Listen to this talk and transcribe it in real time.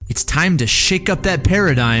It's time to shake up that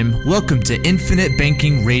paradigm. Welcome to Infinite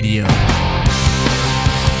Banking Radio.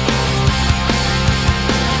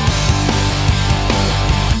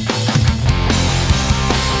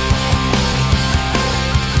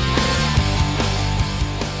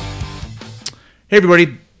 Hey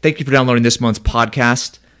everybody, thank you for downloading this month's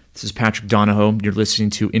podcast. This is Patrick Donohoe. You're listening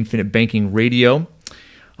to Infinite Banking Radio.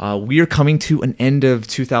 We are coming to an end of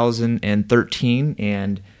 2013,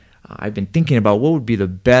 and I've been thinking about what would be the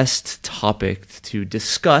best topic to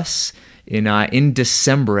discuss in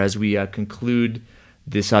December as we conclude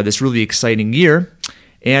this really exciting year.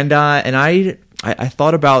 And I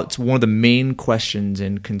thought about one of the main questions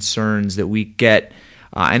and concerns that we get,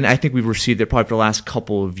 and I think we've received it probably for the last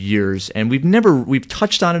couple of years, and we've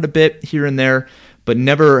touched on it a bit here and there, but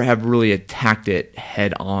never have really attacked it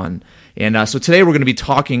head on. And so today we're going to be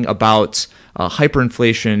talking about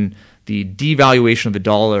hyperinflation, the devaluation of the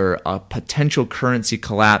dollar, a potential currency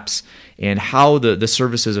collapse, and how the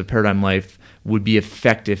services of Paradigm Life would be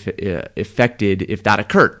affected if that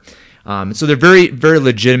occurred. So they're very, very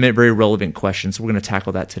legitimate, very relevant questions. So we're going to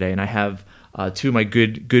tackle that today. And I have two of my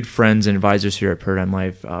good friends and advisors here at Paradigm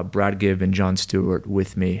Life, Brad Gibb and John Stewart,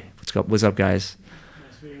 with me. What's up, guys?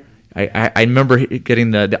 I remember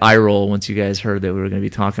getting the eye roll once you guys heard that we were going to be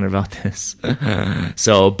talking about this.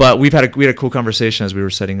 But we had a cool conversation as we were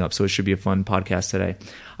setting up, so it should be a fun podcast today.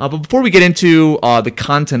 But before we get into the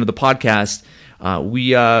content of the podcast,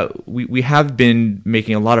 we have been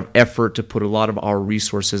making a lot of effort to put a lot of our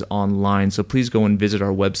resources online. So please go and visit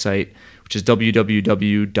our website, which is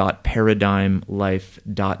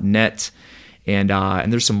www.paradigmlife.net. And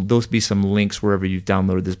there'll be some links wherever you've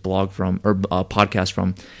downloaded this blog from or podcast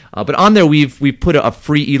from. But on there we've put a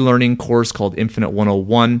free e-learning course called Infinite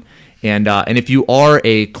 101. And if you are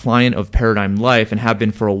a client of Paradigm Life and have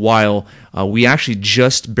been for a while, we actually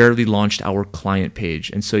just barely launched our client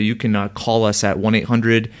page. And so you can call us at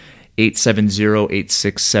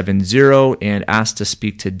 1-800-870-8670 and ask to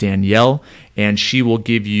speak to Danielle, and she will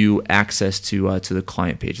give you access to the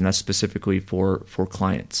client page, and that's specifically for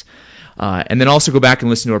clients. And then also go back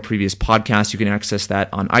and listen to our previous podcast. You can access that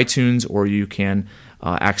on iTunes, or you can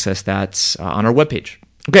access that on our webpage.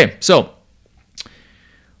 Okay, so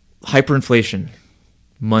hyperinflation,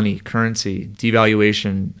 money, currency,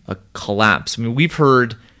 devaluation, a collapse. I mean, we've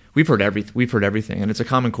heard everything, and it's a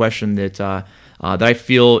common question that that I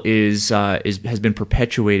feel has been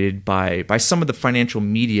perpetuated by some of the financial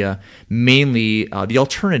media, mainly the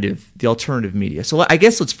alternative media. So I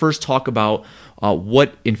guess let's first talk about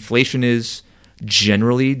what inflation is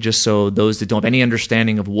generally, just so those that don't have any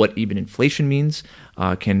understanding of what even inflation means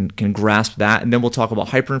can grasp that. And then we'll talk about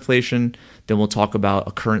hyperinflation. Then we'll talk about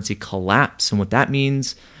a currency collapse and what that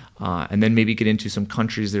means. And then maybe get into some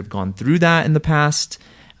countries that have gone through that in the past.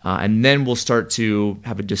 And then we'll start to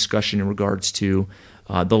have a discussion in regards to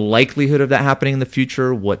the likelihood of that happening in the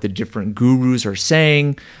future, what the different gurus are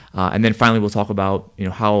saying, and then finally we'll talk about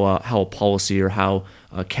how a policy or how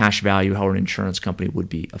a cash value, how an insurance company would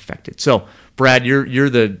be affected. So, Brad, you're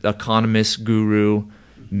the economist guru,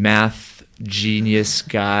 math genius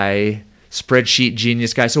guy, spreadsheet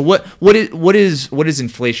genius guy. So what is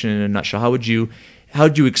inflation in a nutshell? How would you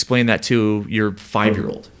explain that to your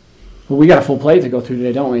 5-year-old? Well, we got a full plate to go through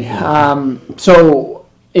today, don't we? So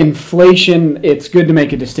inflation, it's good to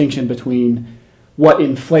make a distinction between what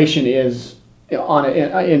inflation is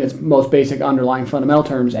in its most basic underlying fundamental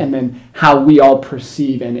terms, and then how we all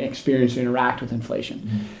perceive and experience and interact with inflation.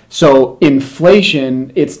 Mm-hmm. So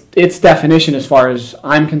inflation, its definition, as far as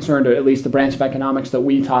I'm concerned, or at least the branch of economics that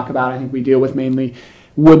we talk about, I think we deal with mainly,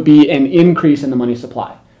 would be an increase in the money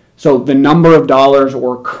supply. So the number of dollars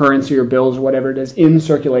or currency or bills or whatever it is in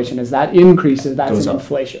circulation, as that increases, that's an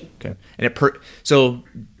inflation. Okay. And so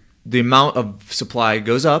the amount of supply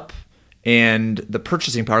goes up, and the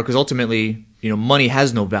purchasing power, because ultimately, money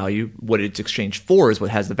has no value. What it's exchanged for is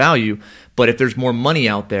what has the value. But if there's more money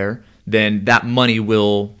out there, then that money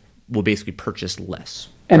will basically purchase less.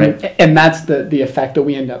 And right? And that's the effect that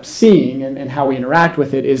we end up seeing, and how we interact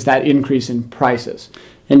with it is that increase in prices.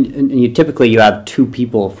 And you typically have two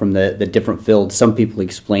people from the different fields. Some people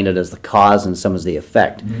explain it as the cause and some as the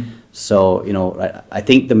effect. Mm-hmm. So, I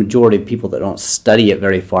think the majority of people that don't study it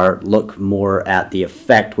very far look more at the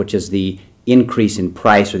effect, which is the increase in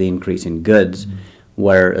price or the increase in goods. Mm-hmm.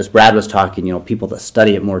 Where, as Brad was talking, people that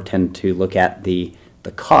study it more tend to look at the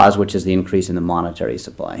cause, which is the increase in the monetary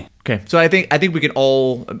supply. Okay, so I think we can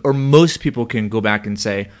all, or most people can go back and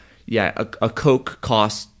say, yeah, a Coke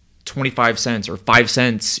costs 25 cents or 5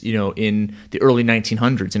 cents, in the early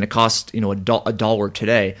 1900s, and it costs, a dollar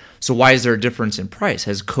today. So why is there a difference in price?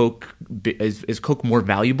 Is Coke more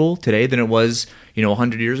valuable today than it was,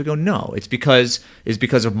 100 years ago? No, it's because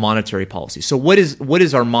of monetary policy. So what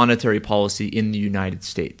is our monetary policy in the United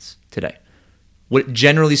States today?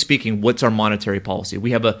 Generally speaking, what's our monetary policy?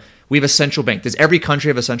 We have a central bank. Does every country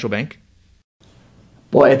have a central bank?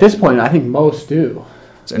 Well, at this point, I think most do.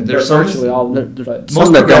 There's virtually all of them. But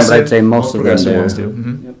Some that don't, but I'd say most of them do. Ones do.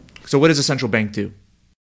 Mm-hmm. Yep. So what does a central bank do?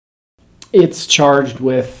 It's charged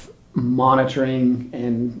with monitoring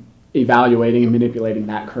and evaluating and manipulating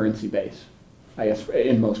that currency base, I guess,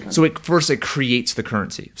 in most countries. So first it creates the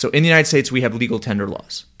currency. So in the United States, we have legal tender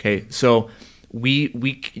laws. Okay, so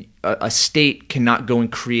a state cannot go and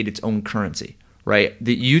create its own currency, right?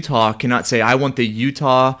 The Utah cannot say, I want the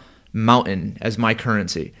Utah mountain as my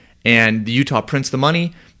currency, and the Utah prints the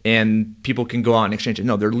money and people can go out and exchange it.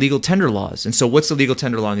 No, they're legal tender laws. And so what's the legal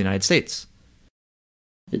tender law in the United States?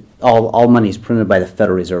 All money is printed by the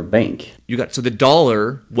Federal Reserve Bank. So the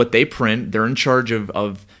dollar, what they print, they're in charge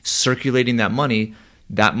of circulating that money.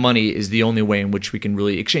 That money is the only way in which we can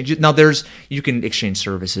really exchange. Now, you can exchange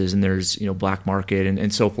services, and there's black market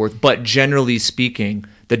and so forth. But generally speaking,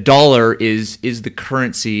 the dollar is the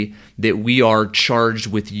currency that we are charged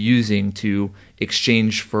with using to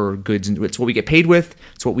exchange for goods, and it's what we get paid with.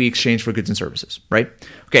 It's what we exchange for goods and services, right?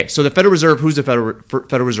 Okay, so the Federal Reserve. Who's the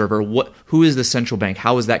Federal Reserve, or who is the central bank?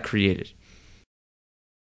 How is that created?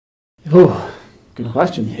 Oh, good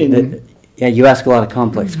question. Yeah, you ask a lot of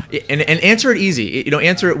complex. And answer it easy.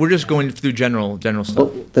 Answer it. We're just going through general stuff. Well,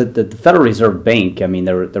 the Federal Reserve Bank. I mean,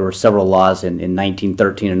 there were several laws in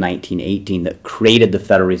 1913 and 1918 that created the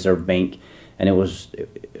Federal Reserve Bank, and it was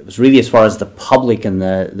really, as far as the public and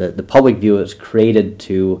the public view, it was created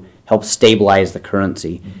to help stabilize the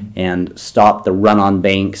currency and stop the run-on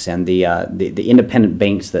banks and the independent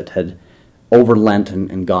banks that had overlent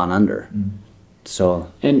and gone under.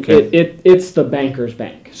 So it's the banker's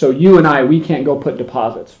bank. So you and I, we can't go put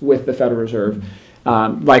deposits with the Federal Reserve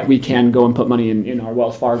like we can go and put money in our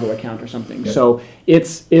Wells Fargo account or something. Okay. So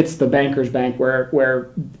it's the banker's bank where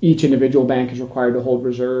each individual bank is required to hold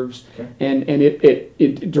reserves, okay. and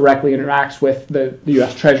it directly interacts with the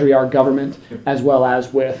U.S. Treasury, our government, as well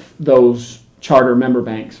as with those charter member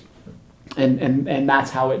banks, and that's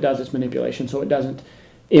how it does its manipulation. So it doesn't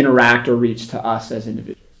interact or reach to us as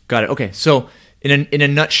individuals. Got it. Okay, so in a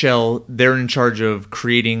nutshell, they're in charge of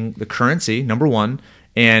creating the currency, number one,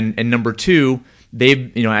 and number two,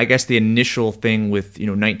 I guess the initial thing with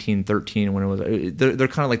 1913 when it was, they're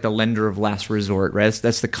kind of like the lender of last resort, right?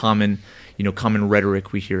 That's the common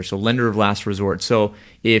rhetoric we hear. So lender of last resort. So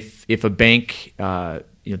if a bank,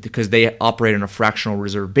 because they operate on a fractional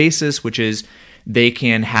reserve basis, which is they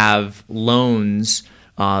can have loans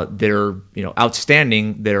that are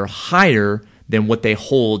outstanding that are higher than what they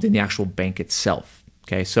hold in the actual bank itself.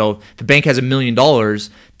 Okay, so if the bank has $1 million,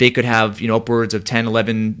 they could have upwards of $10,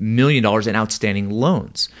 $11 million in outstanding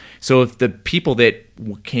loans. So if the people that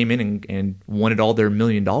came in and wanted all their $1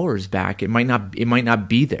 million back, it might not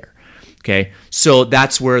be there. Okay, so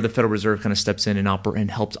that's where the Federal Reserve kind of steps in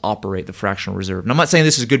and helps operate the fractional reserve. And I'm not saying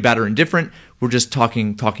this is good, bad, or indifferent. We're just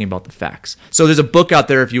talking about the facts. So there's a book out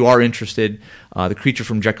there if you are interested, The Creature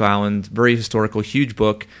from Jekyll Island, very historical, huge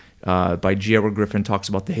book. By G. Edward Griffin, talks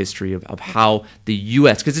about the history of how the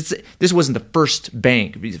U.S. because this wasn't the first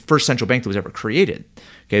central bank that was ever created.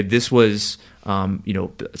 Okay, this was some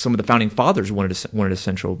of the founding fathers wanted a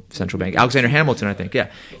central bank. Alexander Hamilton, I think,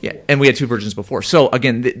 yeah, and we had two versions before. So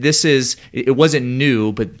again, it wasn't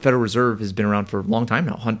new, but the Federal Reserve has been around for a long time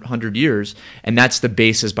now, 100 years, and that's the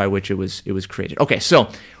basis by which it was created. Okay,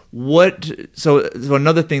 so. So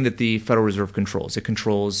another thing that the Federal Reserve controls, it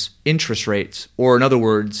controls interest rates, or in other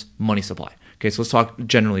words, money supply. Okay, so let's talk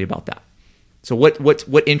generally about that. So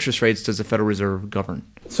what interest rates does the Federal Reserve govern?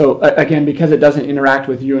 So again, because it doesn't interact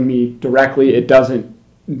with you and me directly, it doesn't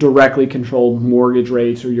directly control mortgage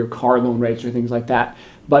rates or your car loan rates or things like that,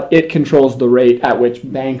 but it controls the rate at which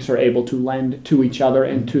banks are able to lend to each other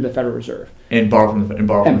and to the Federal Reserve. And borrow from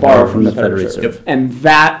the Federal Reserve. Yep. And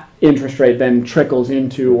that interest rate then trickles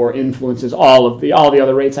into or influences all the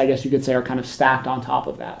other rates, I guess you could say, are kind of stacked on top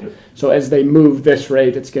of that. Yep. So as they move this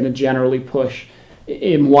rate, it's going to generally push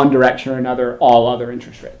in one direction or another all other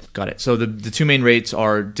interest rates. Got it. So the two main rates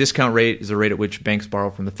are discount rate is the rate at which banks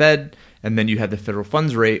borrow from the Fed, and then you have the federal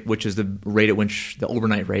funds rate, which is the rate at which the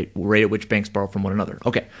overnight rate at which banks borrow from one another.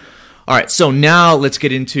 Okay. All right. So now let's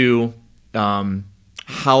get into what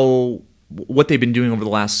they've been doing over the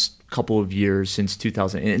last couple of years since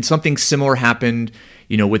 2000, and something similar happened,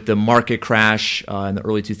 with the market crash in the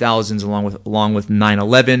early 2000s, along with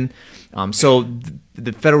 9/11. So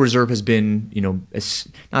the Federal Reserve has been,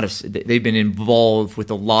 they've been involved with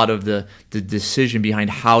a lot of the decision behind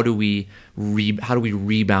how do we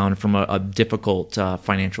rebound from a difficult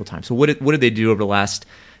financial time. So what did they do over the last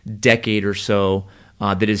decade or so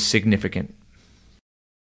that is significant?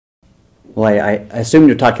 Well, I assume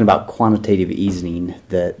you're talking about quantitative easing,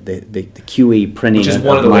 the QE printing, which is of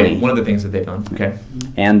one of the things that they've done. Okay,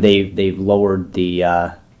 and they've lowered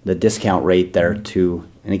the discount rate there to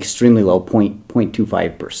an extremely low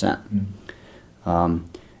 0.25%. And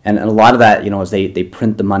a lot of that, as they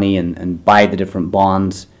print the money and buy the different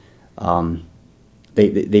bonds,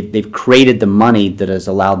 they've created the money that has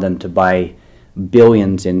allowed them to buy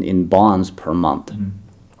billions in bonds per month.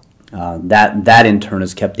 That in turn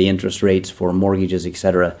has kept the interest rates for mortgages, et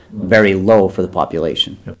cetera, very low for the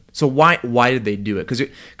population. Yep. So why did they do it? Because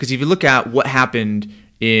if you look at what happened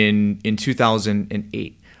in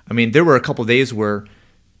 2008, I mean, there were a couple of days where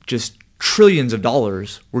just trillions of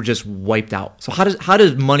dollars were just wiped out. So how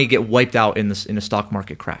does money get wiped out in a stock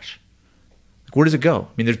market crash? Like, where does it go?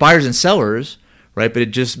 I mean, there's buyers and sellers, right?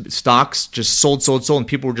 But stocks just sold, and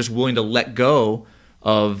people were just willing to let go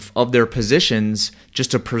of their positions just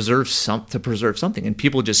to preserve something, and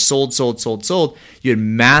people just sold. You had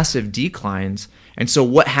massive declines, and so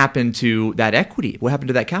what happened to that equity? What happened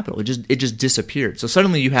to that capital? It just disappeared. So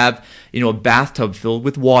suddenly you have a bathtub filled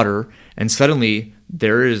with water, and suddenly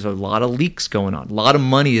there is a lot of leaks going on. A lot of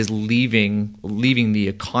money is leaving the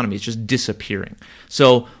economy. It's just disappearing.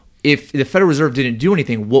 So if the Federal Reserve didn't do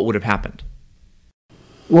anything, what would have happened?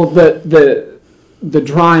 Well, the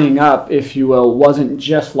drying up, if you will, wasn't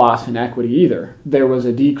just loss in equity either. There was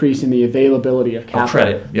a decrease in the availability of capital.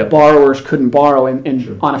 Credit, yep. Borrowers couldn't borrow, and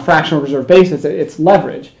sure. On a fractional reserve basis, it's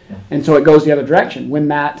leverage. Yeah. And so it goes the other direction.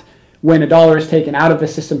 When a dollar is taken out of the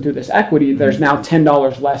system through this equity, there's now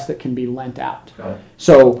 $10 less that can be lent out. Got it.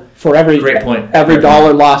 So for every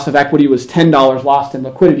dollar loss of equity was $10 lost in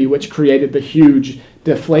liquidity, which created the huge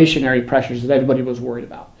deflationary pressures that everybody was worried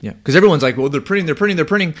about. Yeah, because everyone's like, well, they're printing.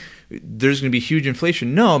 There's going to be huge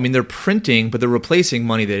inflation. No, I mean, they're printing, but they're replacing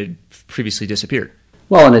money that had previously disappeared.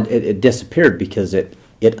 Well, and it disappeared because it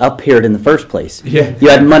appeared in the first place. Yeah. You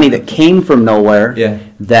had money that came from nowhere. Yeah.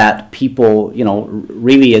 That people,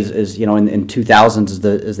 really in 2000s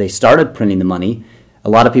as they started printing the money, a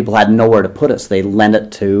lot of people had nowhere to put it, so they lent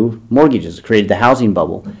it to mortgages, created the housing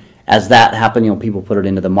bubble. As that happened, people put it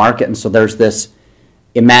into the market, and so there's this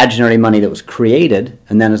imaginary money that was created,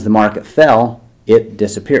 and then as the market fell, it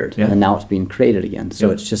disappeared, and now it's being created again. So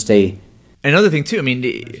it's just another thing too. I mean,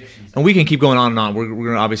 and we can keep going on and on. We're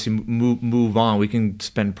going to obviously move on. We can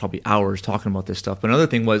spend probably hours talking about this stuff. But another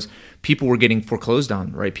thing was people were getting foreclosed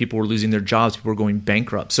on, right? People were losing their jobs. People were going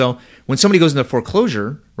bankrupt. So when somebody goes into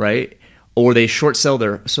foreclosure, right, or they short sell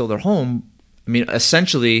their home, I mean,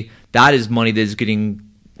 essentially that is money that is getting,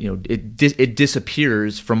 it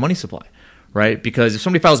disappears from money supply. Right, because if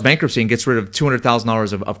somebody files bankruptcy and gets rid of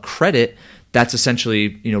 $200,000 of credit, that's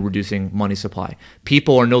essentially reducing money supply.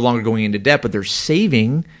 People are no longer going into debt, but they're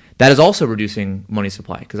saving. That is also reducing money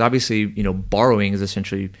supply because obviously borrowing is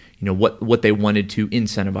essentially what they wanted to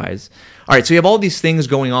incentivize. All right, so you have all these things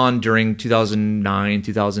going on during 2009,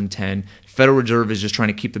 2010. Federal Reserve is just trying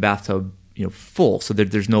to keep the bathtub full so that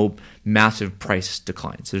there's no massive price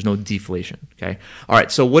declines. There's no deflation. Okay. All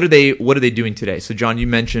right. So what are they doing today? So John, you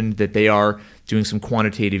mentioned that they are doing some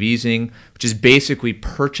quantitative easing, which is basically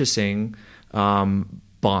purchasing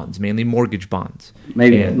bonds, mainly mortgage bonds.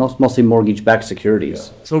 Mostly mortgage-backed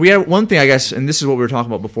securities. Yeah. So we have one thing, I guess, and this is what we were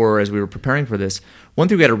talking about before as we were preparing for this. One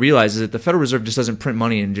thing we got to realize is that the Federal Reserve just doesn't print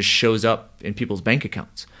money and just shows up in people's bank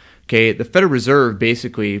accounts. Okay, the Federal Reserve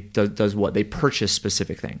basically does what? They purchase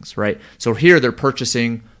specific things, right? So here they're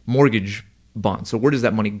purchasing mortgage bonds. So where does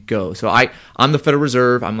that money go? So I'm the Federal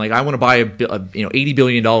Reserve. I'm like, I want to buy $80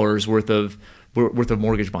 billion worth of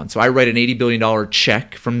mortgage bonds. So I write an $80 billion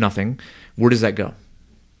check from nothing. Where does that go?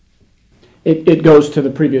 It goes to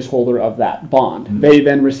the previous holder of that bond. Mm-hmm. They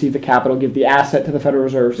then receive the capital, give the asset to the Federal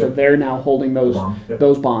Reserve, so they're now holding those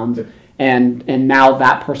bonds. Yep. And now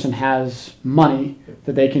that person has money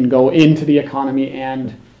that they can go into the economy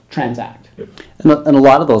and transact. And a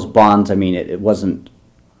lot of those bonds, I mean, it wasn't,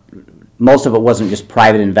 most of it wasn't just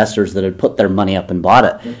private investors that had put their money up and bought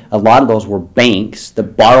it. A lot of those were banks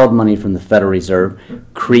that borrowed money from the Federal Reserve,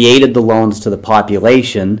 created the loans to the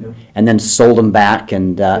population, and then sold them back to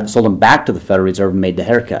the Federal Reserve and made the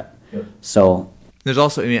haircut. So there's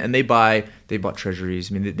also, and they bought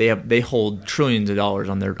treasuries. I mean, they hold trillions of dollars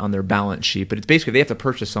on their balance sheet, but it's basically they have to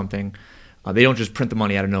purchase something They don't just print the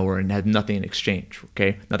money out of nowhere and have nothing in exchange.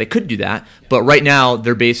 Okay, now they could do that, but right now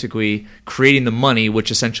they're basically creating the money, which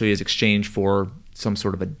essentially is exchanged for some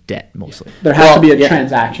sort of a debt, mostly. There has to be a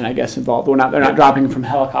transaction, I guess, involved. They're not dropping from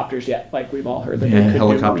helicopters yet, like we've all heard. That they could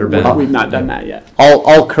helicopter do. ban. We've not done that yet.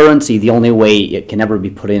 All currency, the only way it can ever be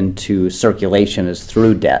put into circulation is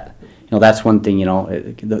through debt. That's one thing.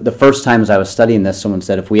 The first times I was studying this, someone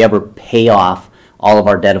said if we ever pay off all of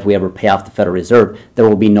our debt, if we ever pay off the Federal Reserve, there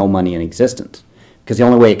will be no money in existence. Because the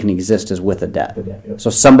only way it can exist is with a debt.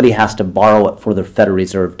 So somebody has to borrow it for the Federal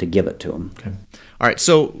Reserve to give it to them. Okay. All right,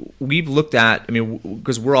 so we've looked at,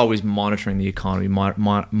 because we're always monitoring the economy,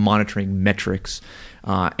 monitoring metrics,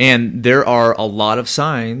 and there are a lot of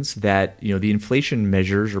signs that the inflation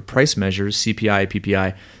measures or price measures, CPI,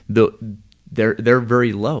 PPI, they're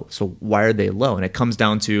very low. So why are they low? And it comes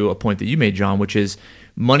down to a point that you made, John, which is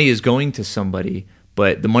money is going to somebody,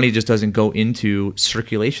 but the money just doesn't go into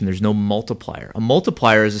circulation. There's no multiplier. A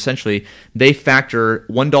multiplier is essentially they factor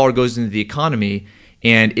 $1 goes into the economy,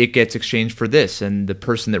 and it gets exchanged for this, and the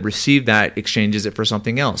person that received that exchanges it for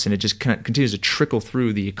something else, and it just continues to trickle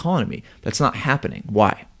through the economy. That's not happening.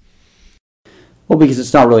 Why? Well, because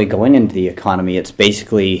it's not really going into the economy. It's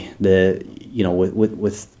basically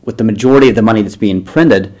with the majority of the money that's being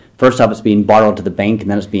printed, first off, it's being borrowed to the bank, and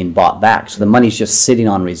then it's being bought back. So the money's just sitting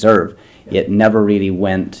on reserve. It never really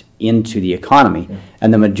went into the economy.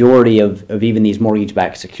 And the majority of even these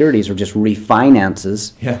mortgage-backed securities are just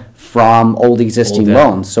refinances from old existing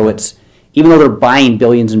loans. So it's, even though they're buying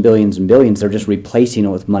billions and billions and billions, they're just replacing it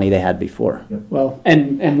with money they had before. Well,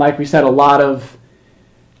 and like we said, a lot of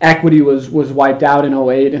equity was wiped out in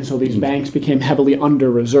 '08, and so these banks became heavily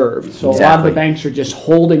under-reserved. So a lot of the banks are just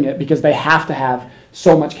holding it because they have to have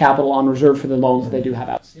so much capital on reserve for the loans that they do have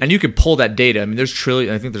out. And you could pull that data. There's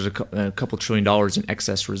I think there's a couple $1 trillion in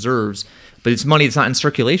excess reserves, but it's money that's not in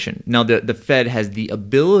circulation. Now the Fed has the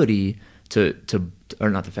ability or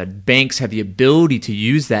not the Fed, banks have the ability to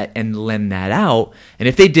use that and lend that out. And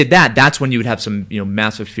if they did that, that's when you would have some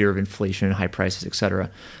massive fear of inflation, high prices, et cetera.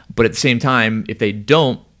 But at the same time, if they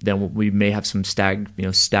don't, then we may have some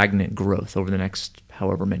stagnant growth over the next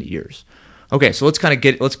however many years. Okay, so let's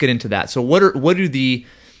get into that. So what are the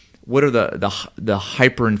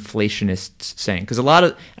hyperinflationists saying? Because a lot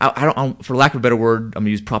of I don't, for lack of a better word, I'm gonna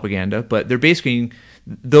use propaganda, but they're basically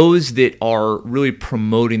those that are really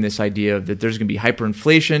promoting this idea that there's going to be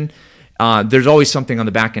hyperinflation. There's always something on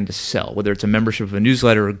the back end to sell, whether it's a membership of a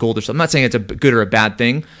newsletter or gold or something. I'm not saying it's a good or a bad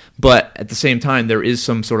thing, but at the same time, there is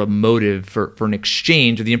some sort of motive for an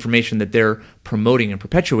exchange of the information that they're promoting and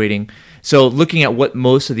perpetuating. So looking at what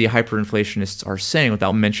most of the hyperinflationists are saying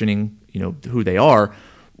without mentioning who they are,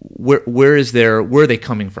 where are they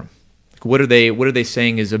coming from? What are they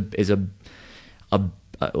saying is it's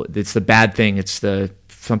the bad thing. It's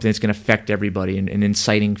something that's going to affect everybody and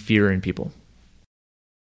inciting fear in people.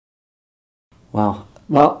 Wow.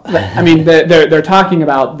 Well, they're talking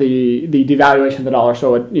about the devaluation of the dollar.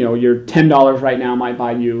 So your $10 right now might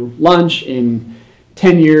buy you lunch. In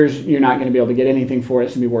 10 years, you're not going to be able to get anything for it.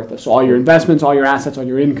 It's going to be worthless. So all your investments, all your assets, all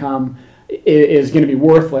your income is going to be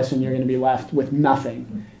worthless, and you're going to be left with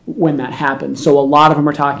nothing when that happens. So a lot of them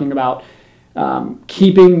are talking about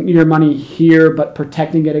keeping your money here but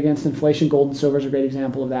protecting it against inflation. Gold and silver is a great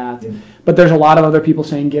example of that. Yeah. But there's a lot of other people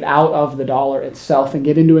saying get out of the dollar itself and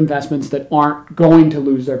get into investments that aren't going to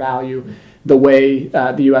lose their value the way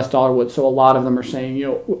the U.S. dollar would. So a lot of them are saying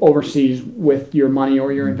overseas with your money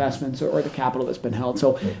or your investments or the capital that's been held.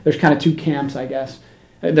 So there's kind of two camps, I guess.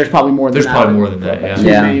 There's probably more than that. There's probably more than that, yeah.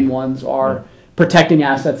 Two main ones are protecting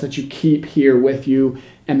assets that you keep here with you,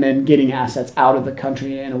 and then getting assets out of the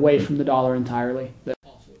country and away from the dollar entirely.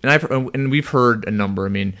 And we've heard a number.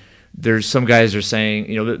 There's some guys are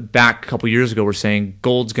saying, back a couple years ago, we're saying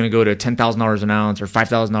gold's going to go to $10,000 an ounce or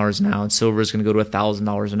 $5,000 an ounce. Silver is going to go to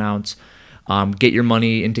 $1,000 an ounce. Get your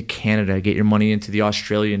money into Canada. Get your money into the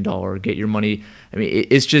Australian dollar. Get your money.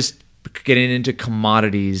 It's just getting into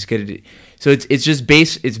commodities. So it's just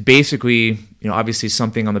it's basically obviously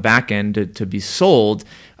something on the back end to be sold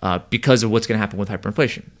because of what's going to happen with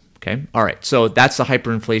hyperinflation. Okay, all right. So that's the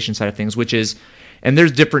hyperinflation side of things, which is, and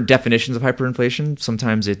there's different definitions of hyperinflation.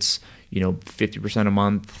 Sometimes it's 50% a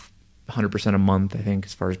month, 100% a month, I think,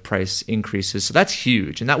 as far as price increases. So that's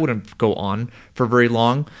huge, and that wouldn't go on for very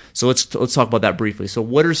long. So let's talk about that briefly. So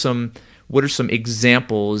what are some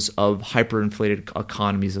examples of hyperinflated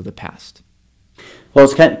economies of the past? Well,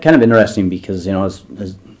 it's kind of interesting because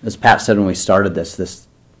as Pat said when we started this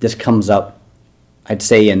comes up, I'd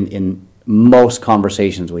say in most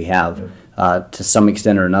conversations we have to some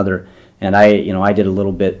extent or another. And I did a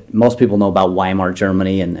little bit. Most people know about Weimar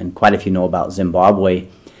Germany, and quite a few know about Zimbabwe.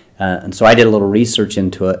 And so I did a little research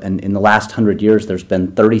into it, and in the last 100 years, there's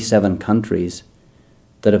been 37 countries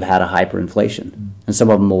that have had a hyperinflation, and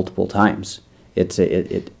some of them multiple times. It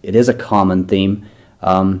is a common theme,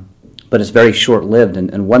 but it's very short-lived.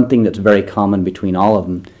 And one thing that's very common between all of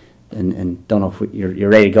them, and don't know if you're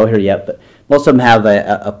ready to go here yet, but most of them have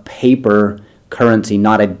a paper currency,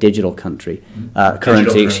 not a digital currency.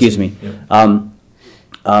 Excuse me.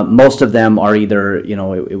 Yep. Most of them are either,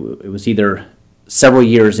 it was either several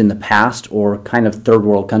years in the past or kind of third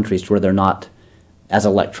world countries where they're not as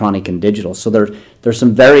electronic and digital. So there's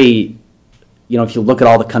some very, if you look at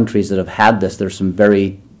all the countries that have had this, there's some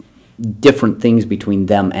very different things between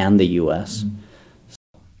them and the U.S.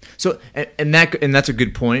 So, and that's a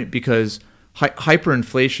good point, because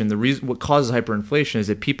hyperinflation, what causes hyperinflation is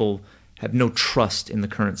that people have no trust in the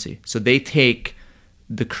currency. So they take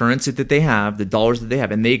the currency that they have, the dollars that they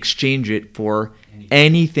have, and they exchange it for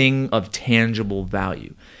anything of tangible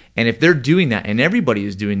value. And if they're doing that, and everybody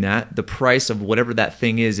is doing that, the price of whatever that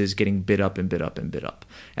thing is getting bid up and bid up and bid up.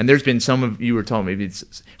 And there's been some of you were telling me, maybe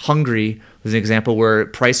it's Hungary was an example where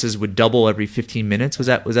prices would double every 15 minutes. Was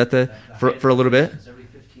that for a little bit? Every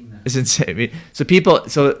 15 minutes. It's insane. I mean, so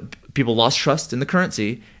people lost trust in the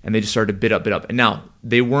currency, and they just started to bid up. And now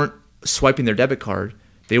they weren't swiping their debit card,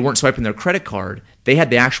 they weren't swiping their credit card. They had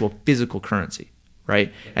the actual physical currency,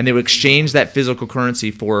 right? And they would exchange that physical currency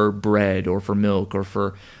for bread or for milk or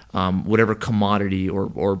for whatever commodity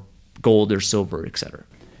or gold or silver, et cetera.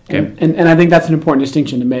 Okay? And I think that's an important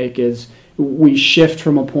distinction to make, is we shift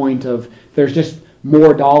from a point of there's just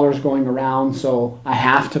more dollars going around, so I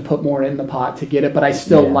have to put more in the pot to get it, but I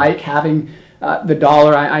still like having the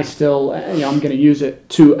dollar. I still, I'm going to use it,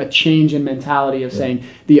 to a change in mentality of saying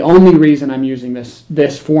the only reason I'm using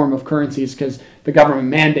this form of currency is because the government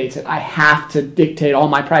mandates it. I have to dictate all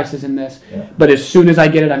my prices in this, but as soon as I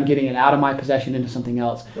get it, I'm getting it out of my possession into something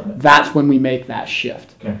else. That's when we make that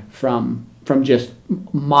shift from just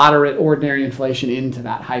moderate, ordinary inflation into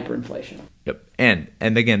that hyperinflation. Yep. And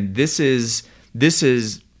again, this is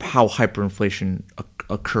how hyperinflation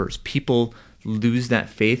occurs. People lose that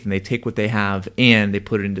faith, and they take what they have and they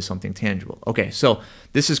put it into something tangible. Okay, so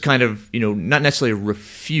this is kind of, not necessarily a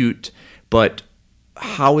refute, but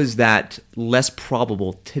how is that less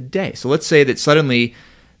probable today? So let's say that suddenly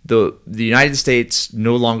the United States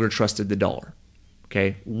no longer trusted the dollar.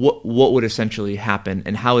 Okay, what would essentially happen,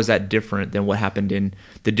 and how is that different than what happened in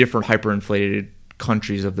the different hyperinflated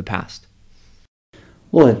countries of the past?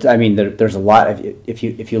 Well, there's a lot. If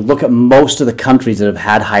you look at most of the countries that have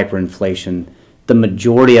had hyperinflation, the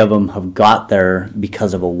majority of them have got there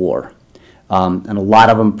because of a war, and a lot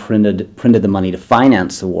of them printed the money to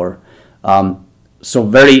finance the war. So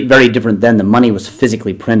very, very different then. The money was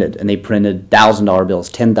physically printed, and they printed $1,000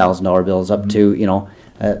 bills, $10,000 bills, up to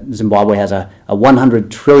Zimbabwe has a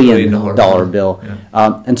 $100 trillion bill,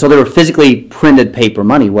 and so they were physically printed paper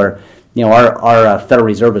money. Where our Federal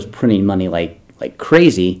Reserve is printing money like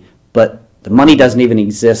crazy, but the money doesn't even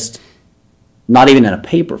exist, not even in a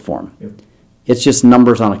paper form. Yep. It's just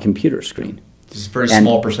numbers on a computer screen. It's very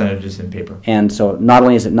small percentages in paper. And so not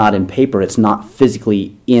only is it not in paper, it's not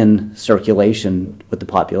physically in circulation with the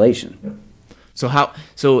population. Yep.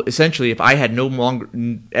 So essentially, if I had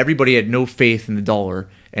everybody had no faith in the dollar,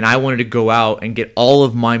 and I wanted to go out and get all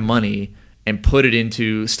of my money and put it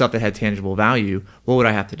into stuff that had tangible value, what would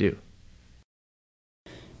I have to do?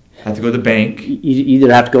 Have to go to the bank. You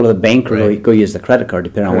either have to go to the bank or go use the credit card,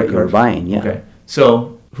 depending on what you're buying. Yeah. Okay.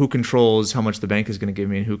 So who controls how much the bank is going to give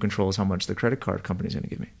me, and who controls how much the credit card company is going to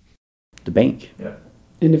give me? The bank. Yeah.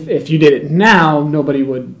 And if you did it now, nobody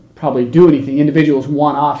would probably do anything. Individuals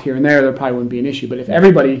one-off here and there probably wouldn't be an issue. But if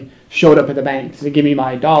everybody showed up at the bank to give me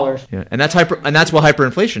my dollars, and that's what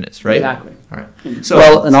hyperinflation is, right? Exactly. All right.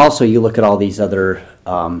 So and also you look at all these other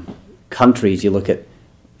countries. You look at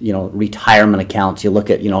retirement accounts. You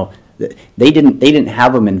look at they didn't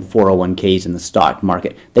have them in 401ks in the stock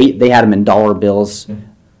market. They had them in dollar bills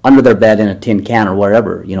under their bed in a tin can or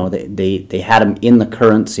wherever. They had them in the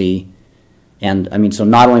currency, and so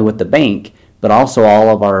not only with the bank, but also all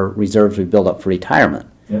of our reserves we build up for retirement.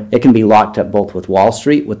 Yeah. It can be locked up both with Wall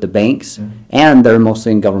Street, with the banks, and they're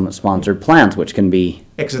mostly in government-sponsored plans, which can be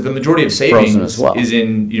because the majority of savings is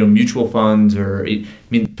in mutual funds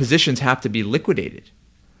positions have to be liquidated,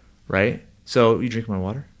 right? So you drink my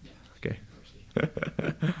water.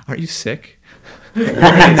 Aren't you sick?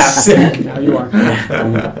 Sick. Now you are.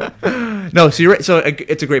 No, so you're right. So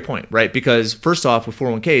it's a great point, right? Because first off, with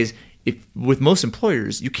 401ks, with most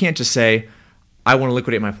employers, you can't just say, "I want to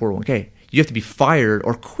liquidate my 401k." You have to be fired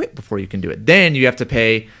or quit before you can do it. Then you have to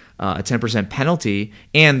pay a 10% penalty,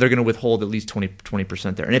 and they're going to withhold at least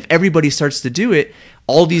 20% there. And if everybody starts to do it,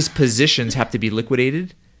 all these positions have to be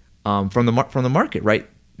liquidated from the market, right?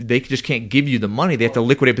 They just can't give you the money. They have to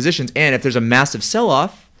liquidate positions. And if there's a massive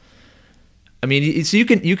sell-off, I mean, so you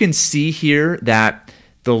can see here that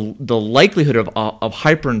the likelihood of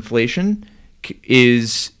hyperinflation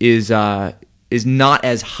is not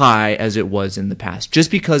as high as it was in the past,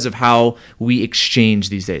 just because of how we exchange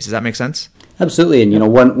these days. Does that make sense? Absolutely.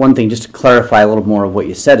 And one thing just to clarify a little more of what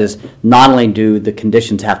you said is not only do the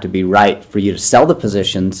conditions have to be right for you to sell the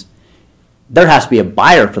positions, there has to be a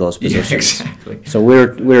buyer for those positions. Yeah, exactly. So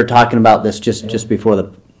we were talking about this just before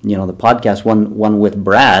the podcast, one with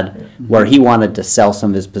Brad, where he wanted to sell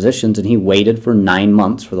some of his positions, and he waited for 9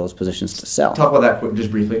 months for those positions to sell. Talk about that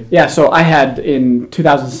just briefly. Yeah, so I had, in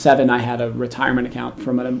 2007, I had a retirement account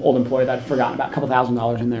from an old employee that I'd forgotten about, a couple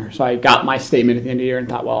 $1,000s in there. So I got my statement at the end of the year and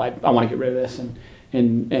thought, well, I want to get rid of this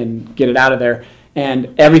and get it out of there.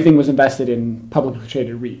 And everything was invested in publicly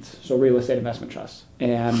traded REITs, so real estate investment trusts.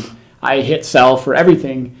 And I hit sell for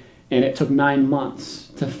everything, and it took 9 months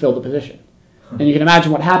to fill the position. And you can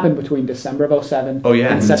imagine what happened between December of 07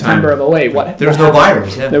 and September of 08. There was no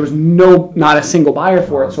buyers. Yeah. There was not a single buyer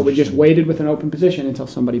for it, so we just waited with an open position until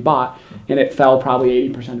somebody bought, and it fell probably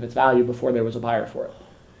 80% of its value before there was a buyer for it.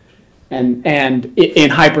 And in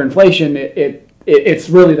hyperinflation, it's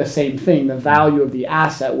really the same thing. The value of the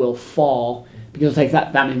asset will fall because it'll take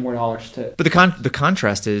that many more dollars to... But the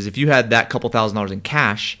contrast is, if you had that couple $1,000s in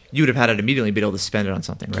cash, you would have had it immediately and been able to spend it on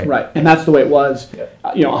something, right? Right, and that's the way it was.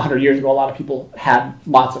 100 years ago, a lot of people had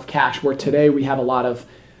lots of cash, where today we have a lot of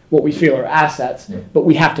what we feel are assets, but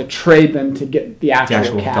we have to trade them to get the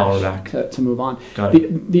actual cash dollar back. To move on. Got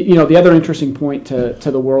it. The other interesting point to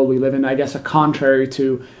the world we live in, I guess a contrary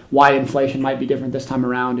to why inflation might be different this time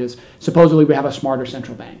around, is supposedly we have a smarter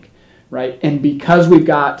central bank. Right, and because we've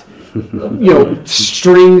got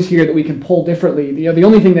strings here that we can pull differently, the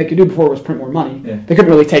only thing they could do before was print more money. Yeah. They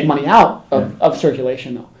couldn't really take money out of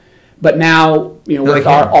circulation though. But now, with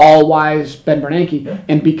our all-wise Ben Bernanke,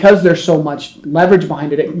 and because there's so much leverage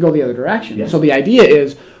behind it, it can go the other direction. Yeah. So the idea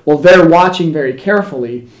is, well, they're watching very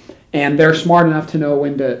carefully, and they're smart enough to know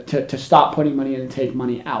when to stop putting money in and take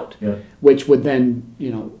money out, which would then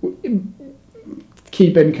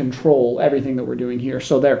keep in control everything that we're doing here.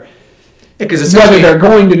 So they're whether they're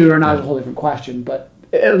going to do it or not is a whole different question, but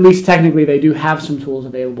at least technically they do have some tools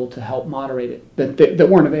available to help moderate it that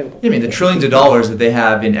weren't available. I mean, the trillions of dollars that they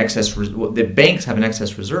have in excess, the banks have in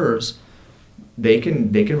excess reserves, they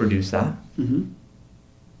can reduce that. Mm-hmm.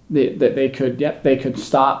 They could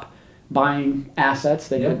stop buying assets.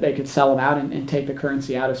 They could sell them out and take the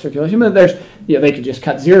currency out of circulation. But they could just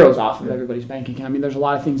cut zeros off of everybody's bank account. I mean, there's a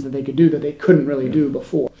lot of things that they could do that they couldn't really do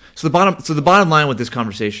before. So the bottom line with this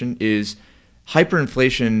conversation is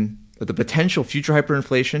hyperinflation, the potential future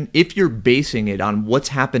hyperinflation, if you're basing it on what's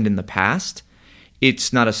happened in the past,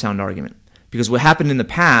 it's not a sound argument. Because what happened in the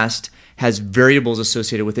past has variables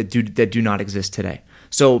associated with it that do not exist today.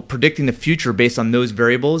 So predicting the future based on those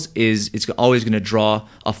variables it's always going to draw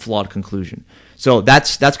a flawed conclusion. So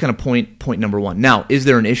that's kind of point number one. Now, is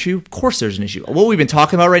there an issue? Of course there's an issue. What we've been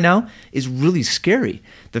talking about right now is really scary.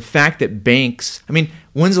 The fact that banks, I mean,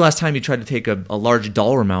 when's the last time you tried to take a large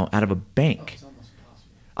dollar amount out of a bank? It's almost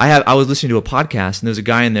impossible. I was listening to a podcast, and there's a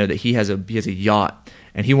guy in there that he has a yacht,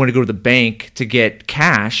 and he wanted to go to the bank to get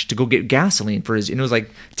cash to go get gasoline for his, and it was like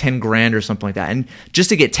 $10,000 or something like that. And just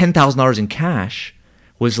to get $10,000 in cash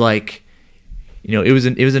was like, it was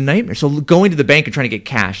a nightmare. So going to the bank and trying to get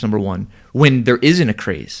cash, number one, when there isn't a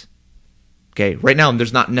craze. Okay, right now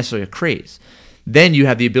there's not necessarily a craze. Then you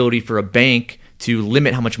have the ability for a bank to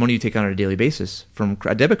limit how much money you take on a daily basis from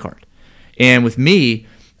a debit card. And with me,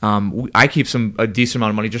 I keep a decent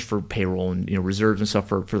amount of money just for payroll and reserves and stuff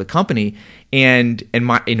for the company. And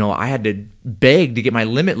my I had to beg to get my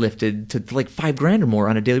limit lifted to like $5,000 or more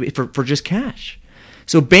on a daily basis for just cash.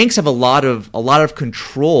 So banks have a lot of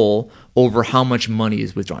control over how much money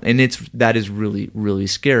is withdrawn, and that is really, really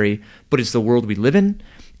scary. But it's the world we live in.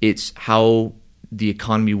 It's how the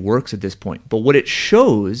economy works at this point. But what it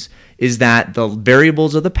shows is that the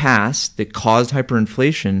variables of the past that caused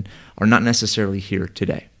hyperinflation are not necessarily here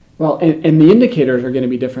today. Well, and the indicators are going to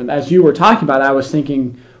be different. As you were talking about, I was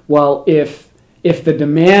thinking, well, if the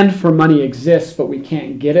demand for money exists but we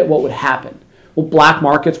can't get it, what would happen? Well, black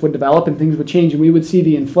markets would develop and things would change, and we would see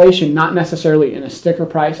the inflation not necessarily in a sticker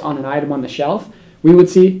price on an item on the shelf. We would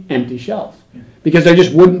see empty shelves because there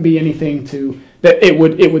just wouldn't be anything that it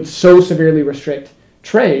would so severely restrict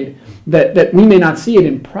trade that we may not see it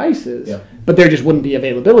in prices, but there just wouldn't be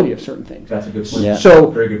availability of certain things. That's a good point. Yeah. So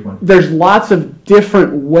Very good point. there's lots of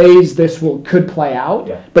different ways this could play out,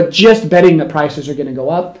 Yeah. but just betting that prices are going to go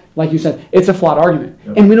up, like you said, it's a flawed argument.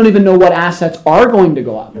 Yep. And we don't even know what assets are going to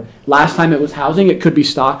go up. Yep. Last time it was housing, it could be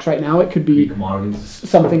stocks right now, it could be Commodities.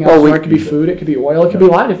 something else, or it could be food, it could be oil, it could be a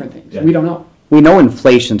lot of different things. Yeah. We don't know. We know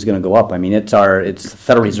inflation's going to go up. I mean, it's the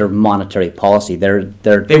Federal Reserve monetary policy. They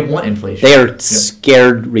want inflation. They are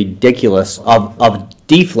scared ridiculous of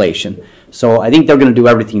deflation. So I think they're going to do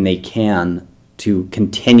everything they can to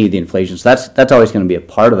continue the inflation. So that's always going to be a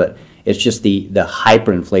part of it. It's just the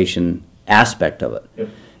hyperinflation aspect of it. Yep.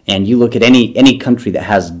 And you look at any country that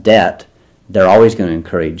has debt, they're always going to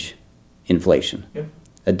encourage inflation. Yep.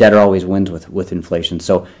 A debtor always wins with inflation.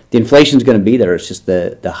 So the inflation's going to be there. It's just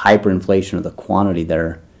the hyperinflation or the quantity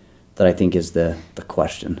there that I think is the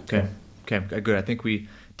question. Okay, good. I think we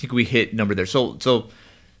hit number there. So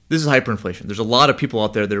this is hyperinflation. There's a lot of people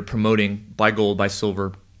out there that are promoting buy gold, buy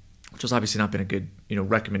silver, which has obviously not been a good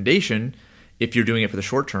recommendation if you're doing it for the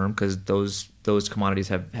short term, because those commodities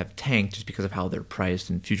have tanked just because of how they're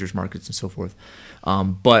priced in futures markets and so forth.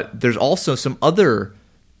 But there's also some other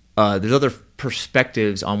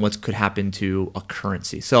perspectives on what could happen to a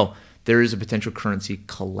currency. So there is a potential currency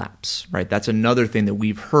collapse, right? That's another thing that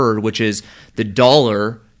we've heard, which is the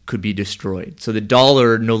dollar could be destroyed. So the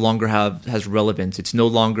dollar no longer has relevance. It's no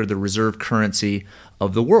longer the reserve currency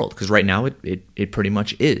of the world, because right now it pretty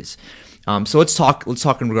much is. So let's talk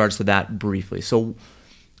in regards to that briefly. So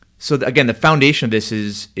again, the foundation of this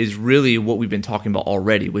is really what we've been talking about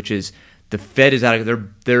already, which is the Fed is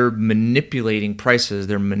they're manipulating prices.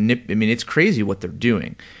 I mean, it's crazy what they're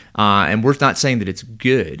doing, and we're not saying that it's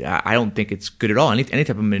good. I don't think it's good at all. Any type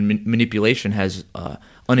of manipulation has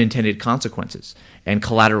unintended consequences and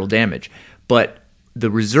collateral damage. But the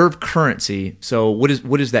reserve currency. So what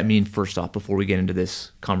does that mean? First off, before we get into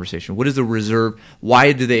this conversation, what is the reserve? Why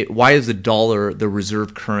is the dollar the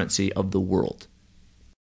reserve currency of the world?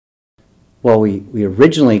 Well, we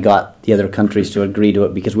originally got the other countries to agree to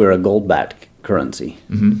it because we were a gold-backed currency.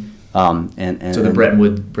 Mm-hmm. So the Bretton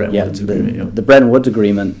Woods agreement. Yeah. The Bretton Woods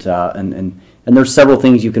agreement, and there's several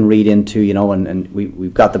things you can read into, and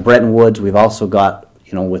we've got the Bretton Woods. We've also got,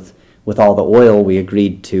 with all the oil, we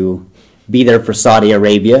agreed to be there for Saudi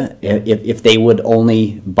Arabia if they would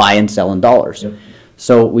only buy and sell in dollars. Yep.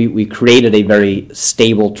 So we created a very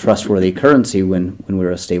stable, trustworthy currency when we were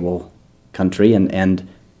a stable country, and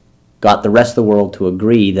got the rest of the world to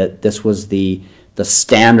agree that this was the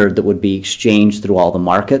standard that would be exchanged through all the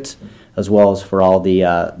markets, as well as for all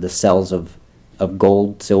the sales of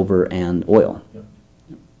gold, silver, and oil.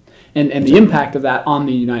 And the impact of that on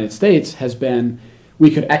the United States has been we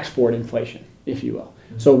could export inflation, if you will.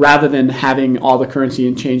 So rather than having all the currency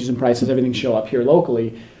and changes in prices, everything show up here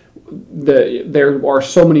locally,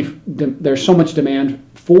 there's so much demand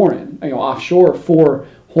foreign, offshore for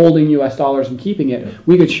holding U.S. dollars and keeping it.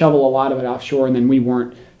 We could shovel a lot of it offshore, and then we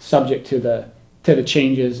weren't subject to the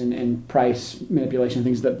changes and price manipulation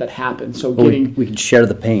things that happen. So we could share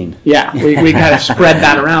the pain. Yeah, we kind of spread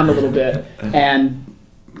that around a little bit and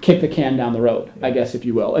kick the can down the road, I guess, if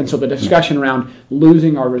you will. And so the discussion around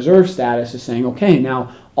losing our reserve status is saying, okay,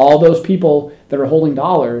 now all those people that are holding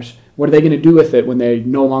dollars, what are they going to do with it when they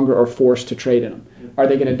no longer are forced to trade in them? Are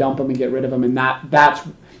they going to dump them and get rid of them? And that's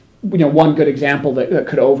one good example that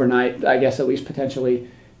could overnight, I guess, at least potentially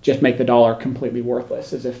just make the dollar completely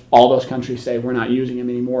worthless, as if all those countries say we're not using them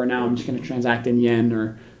anymore. Now I'm just going to transact in yen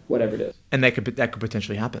or whatever it is. And that could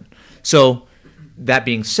potentially happen. So that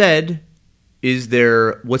being said,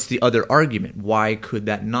 what's the other argument? Why could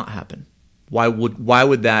that not happen? Why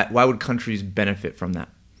would countries benefit from that?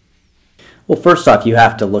 Well, first off, you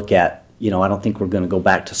have to look at, I don't think we're going to go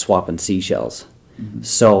back to swapping seashells. Mm-hmm.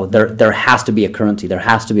 So there has to be a currency. There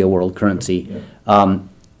has to be a world currency. Yeah.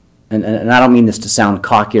 And I don't mean this to sound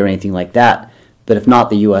cocky or anything like that, but if not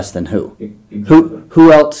the U.S., then who? Exactly.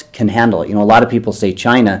 Who else can handle it? A lot of people say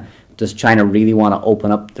China. Does China really want to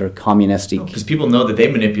open up their communistic? Because people know that they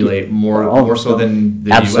manipulate more so than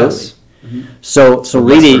the absolutely. U.S. Mm-hmm. So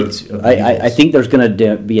really, I think there's going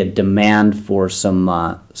to be a demand for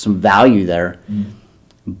some value there,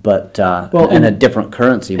 but and a different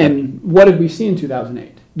currency. And what did we see in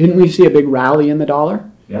 2008? Didn't we see a big rally in the dollar?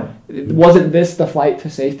 Yeah. Wasn't this the flight to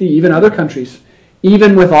safety? Even other countries,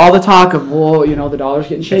 even with all the talk of, the dollar's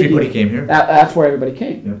getting shaky. Everybody came here. That's where everybody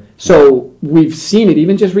came. Yeah. So we've seen it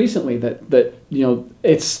even just recently that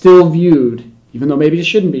it's still viewed, even though maybe it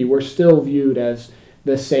shouldn't be, we're still viewed as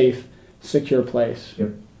the safe, secure place.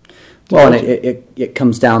 Yep. Well, and it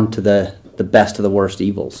comes down to the best of the worst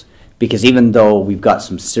evils. Because even though we've got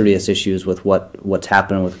some serious issues with what's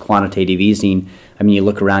happening with quantitative easing, I mean, you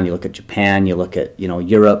look around, you look at Japan, you look at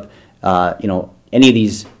Europe, any of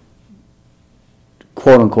these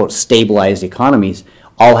quote unquote stabilized economies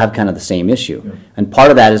all have kind of the same issue. Yeah. And part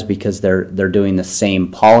of that is because they're doing the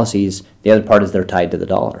same policies. The other part is they're tied to the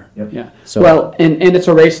dollar. Yep. Yeah. So, well, and it's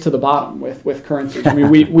a race to the bottom with currencies. I mean,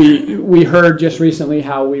 we heard just recently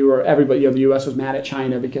how everybody, the U.S. was mad at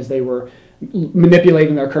China because they were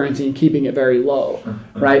manipulating their currency and keeping it very low,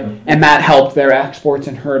 right? And that helped their exports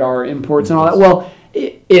and hurt our imports and all that. Well,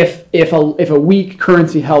 if a weak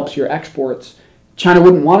currency helps your exports, China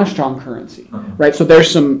wouldn't want a strong currency, right? So there's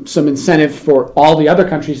some incentive for all the other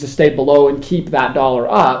countries to stay below and keep that dollar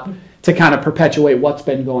up to kind of perpetuate what's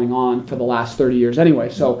been going on for the last 30 years anyway.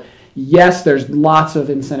 So yes, there's lots of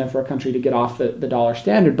incentive for a country to get off the dollar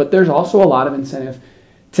standard, but there's also a lot of incentive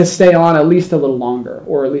to stay on at least a little longer,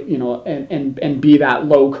 or and be that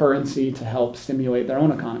low currency to help stimulate their own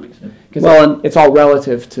economies. Because it's all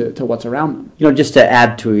relative to what's around them. Just to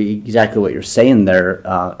add to exactly what you're saying there,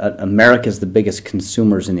 America is the biggest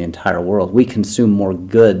consumers in the entire world. We consume more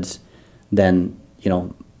goods than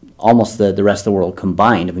almost the rest of the world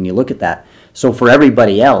combined. When you look at that, so for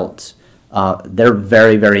everybody else, they're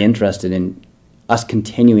very, very interested in us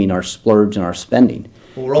continuing our splurge and our spending.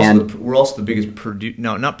 Well, we're also the biggest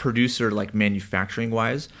not producer like manufacturing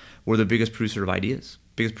wise. We're the biggest producer of ideas,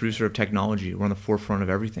 biggest producer of technology. We're on the forefront of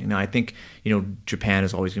everything. Now, I think Japan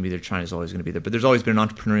is always going to be there, China is always going to be there, but there's always been an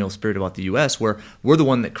entrepreneurial spirit about the U.S. where we're the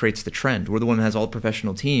one that creates the trend. We're the one that has all the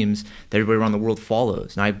professional teams that everybody around the world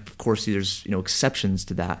follows. And I, of course, see there's exceptions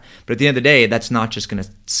to that, but at the end of the day, that's not just going to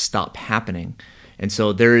stop happening. And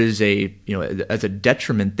so there is as a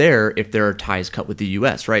detriment there if there are ties cut with the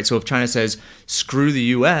U.S., right? So if China says, screw the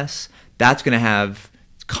U.S., that's going to have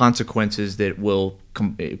consequences that will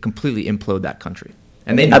completely implode that country.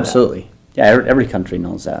 And they know absolutely. That. Yeah, every country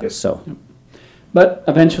knows that. Yes. So, but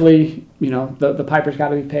eventually, the piper's got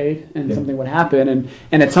to be paid, and something would happen.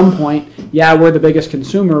 And at some point, we're the biggest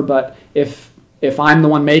consumer, but if I'm the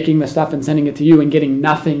one making the stuff and sending it to you and getting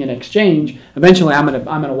nothing in exchange, eventually I'm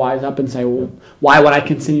gonna wise up and say, well, why would I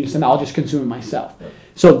continue to send that? I'll just consume it myself.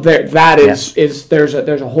 So there's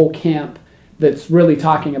a whole camp that's really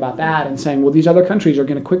talking about that and saying, well, these other countries are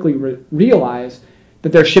going to quickly realize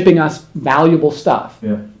that they're shipping us valuable stuff,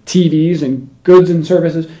 TVs and goods and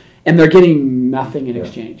services, and they're getting nothing in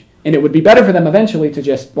exchange. And it would be better for them eventually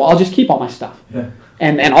to I'll just keep all my stuff. Yeah.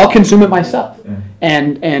 And I'll consume it myself,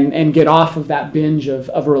 and get off of that binge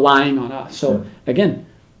of relying on us. So again,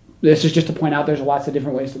 this is just to point out there's lots of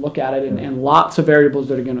different ways to look at it, and lots of variables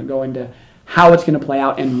that are going to go into how it's going to play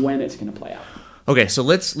out and when it's going to play out. Okay, so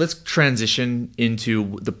let's transition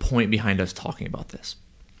into the point behind us talking about this.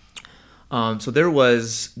 So there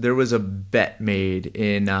was a bet made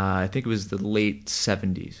in I think it was the late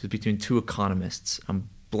 70s. It was between two economists. I'm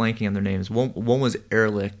blanking on their names. One was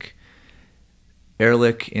Ehrlich,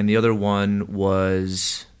 and the other one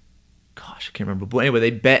was, I can't remember. But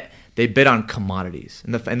anyway, they bet on commodities,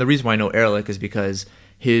 and the reason why I know Ehrlich is because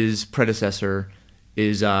his predecessor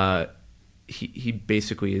is he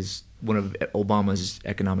basically is one of Obama's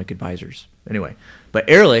economic advisors. Anyway, but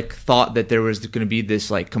Ehrlich thought that there was going to be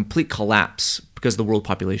this complete collapse because the world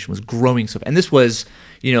population was growing so fast. And this was,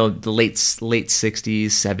 the late 60s,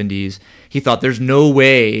 70s. He thought there's no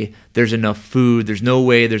way there's enough food, there's no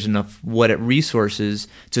way there's enough resources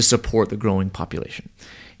to support the growing population.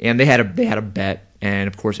 And they had a bet, and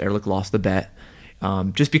of course Ehrlich lost the bet,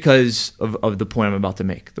 just because of the point I'm about to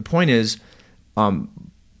make. The point is,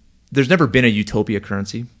 there's never been a utopia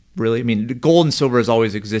currency, really. I mean, gold and silver has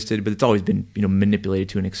always existed, but it's always been manipulated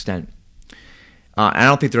to an extent. And I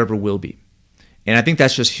don't think there ever will be. And I think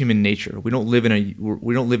that's just human nature. We don't live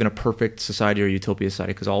in a perfect society or utopia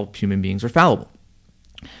society because all human beings are fallible.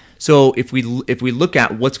 So if we look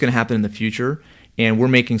at what's going to happen in the future and we're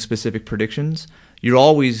making specific predictions, you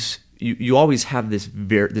always have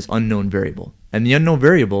this unknown variable, and the unknown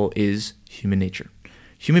variable is human nature.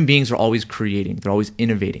 Human beings are always creating, they're always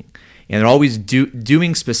innovating, and they're always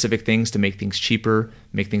doing specific things to make things cheaper,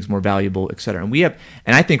 make things more valuable, etc. And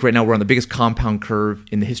I think right now we're on the biggest compound curve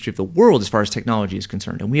in the history of the world as far as technology is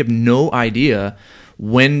concerned, and we have no idea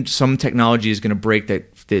when some technology is going to break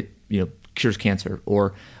that cures cancer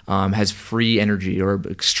or has free energy or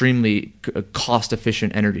extremely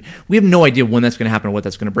cost-efficient energy. We have no idea when that's going to happen or what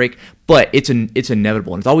that's going to break, but it's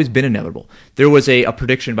inevitable, and it's always been inevitable. There was a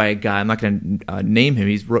prediction by a guy, I'm not going to name him,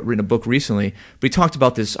 he's written a book recently, but he talked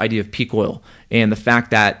about this idea of peak oil and the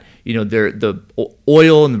fact that the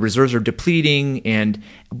oil and the reserves are depleting,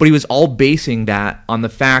 but he was all basing that on the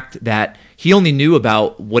fact that he only knew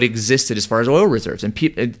about what existed as far as oil reserves, and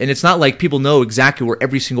it's not like people know exactly where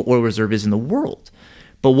every single oil reserve is in the world.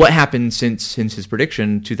 But what happened since his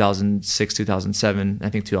prediction, 2006, 2007, I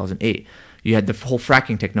think 2008, you had the whole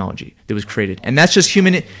fracking technology that was created. And that's just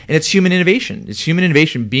human, and it's human innovation. It's human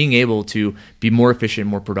innovation being able to be more efficient,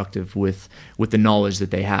 more productive with the knowledge that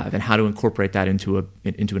they have, and how to incorporate that into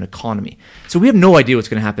an economy. So we have no idea what's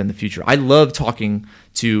going to happen in the future. I love talking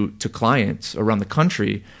to clients around the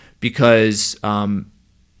country because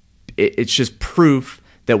it's just proof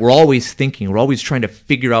that we're always thinking, we're always trying to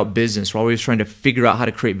figure out business, we're always trying to figure out how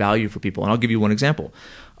to create value for people. And I'll give you one example.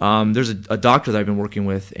 There's a doctor that I've been working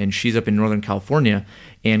with, and she's up in Northern California,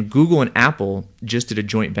 and Google and Apple just did a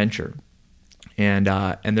joint venture, and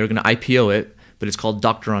they're going to IPO it, but it's called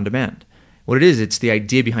Doctor on Demand. What it is, it's the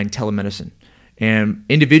idea behind telemedicine. And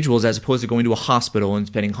individuals, as opposed to going to a hospital and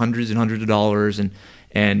spending hundreds and hundreds of dollars and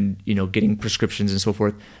getting prescriptions and so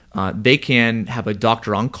forth, they can have a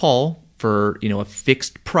doctor on call for a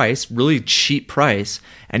fixed price, really cheap price,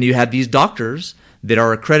 and you have these doctors that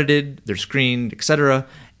are accredited, they're screened, etc.,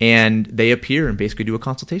 and they appear and basically do a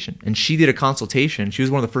consultation. And she did a consultation. She was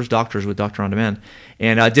one of the first doctors with Doctor on Demand,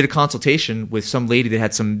 and did a consultation with some lady that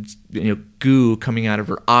had some goo coming out of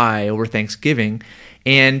her eye over Thanksgiving,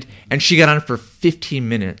 and she got on it for 15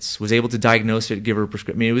 minutes, was able to diagnose it, give her a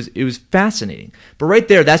prescription. I mean, it was fascinating. But right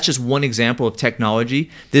there, that's just one example of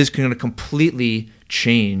technology that is going to completely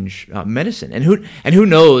change medicine, and who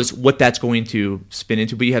knows what that's going to spin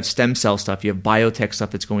into. But you have stem cell stuff, you have biotech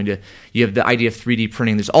stuff that's going to, you have the idea of 3D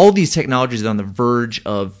printing. There's all these technologies that are on the verge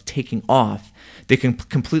of taking off that can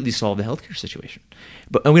completely solve the healthcare situation.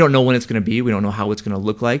 And we don't know when it's going to be, we don't know how it's going to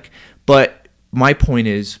look like. But my point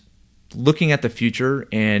is, looking at the future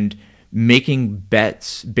and making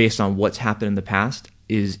bets based on what's happened in the past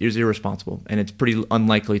is irresponsible, and it's pretty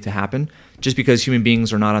unlikely to happen, just because human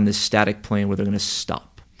beings are not on this static plane where they're going to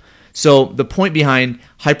stop. So the point behind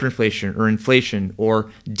hyperinflation or inflation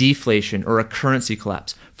or deflation or a currency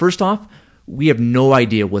collapse, first off, we have no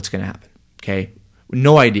idea what's going to happen. Okay,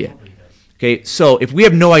 no idea. Okay, so if we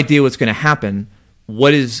have no idea what's going to happen,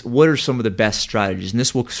 what are some of the best strategies? And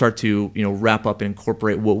this will start to wrap up and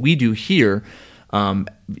incorporate what we do here.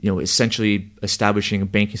 Essentially establishing a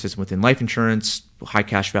banking system within life insurance, high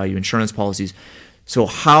cash value insurance policies. So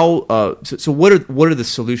what are the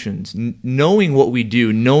solutions? Knowing what we do,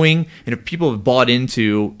 and if people have bought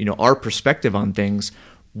into our perspective on things,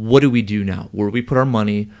 what do we do now? Where do we put our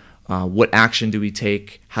money? What action do we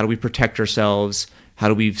take? How do we protect ourselves? How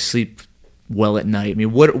do we sleep well at night? I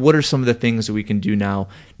mean, what are some of the things that we can do now,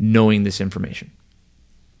 knowing this information?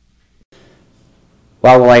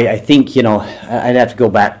 Well, I think, I'd have to go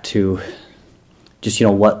back to just,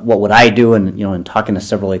 what would I do? And, and talking to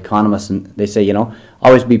several economists, and they say,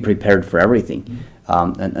 always be prepared for everything,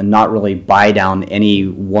 and not really buy down any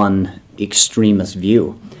one extremist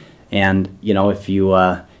view. And, if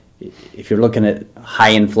you're looking at high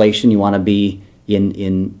inflation, you want to be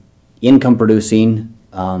in income producing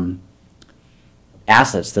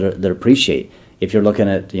assets that appreciate. If you're looking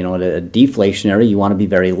at, at a deflationary, you want to be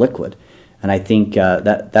very liquid. And I think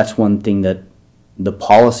that's one thing that the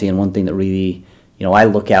policy, and one thing that really, I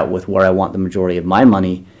look at with where I want the majority of my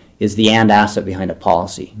money, is the and asset behind a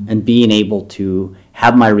policy, and being able to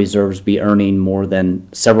have my reserves be earning more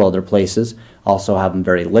than several other places, also have them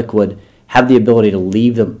very liquid, have the ability to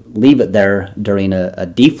leave it there during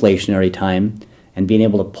a deflationary time, and being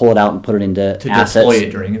able to pull it out and put it into assets. To deploy it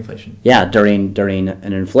during inflation. Yeah, during an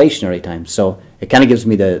inflationary time. So it kind of gives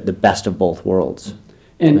me the best of both worlds.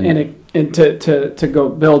 And to go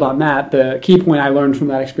build on that, the key point I learned from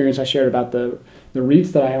that experience I shared about the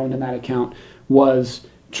REITs that I owned in that account was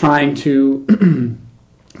trying to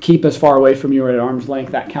keep as far away from you or at arm's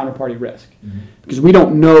length that counterparty risk, because we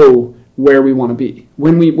don't know where we want to be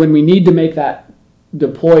when we need to make that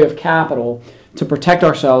deploy of capital to protect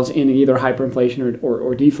ourselves in either hyperinflation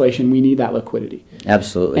or deflation. We need that liquidity.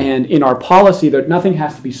 Absolutely. And in our policy, nothing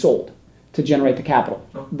has to be sold to generate the capital.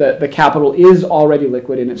 The capital is already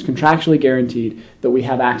liquid, and it's contractually guaranteed that we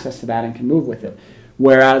have access to that and can move with it.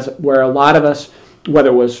 Whereas where a lot of us, whether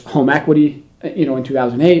it was home equity, in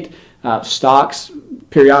 2008, stocks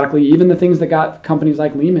periodically, even the things that got companies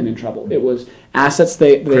like Lehman in trouble, it was assets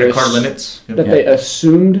credit card limits that they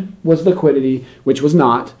assumed was liquidity, which was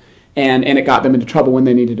not, and it got them into trouble when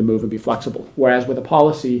they needed to move and be flexible. Whereas with a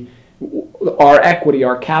policy, our equity,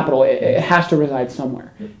 our capital, it has to reside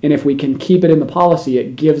somewhere. And if we can keep it in the policy,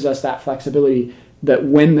 it gives us that flexibility that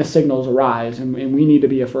when the signals arise and we need to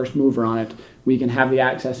be a first mover on it, we can have the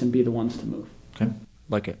access and be the ones to move. Okay.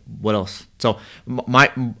 like it. What else? So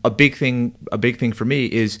a big thing for me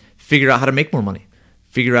is figure out how to make more money.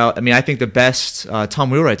 Figure out. I mean, I think the best. Tom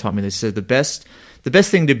Wheelwright taught me this. Said the best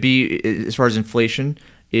thing to be as far as inflation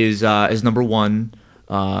is number one,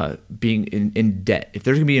 being in debt. If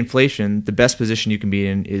there's going to be inflation, the best position you can be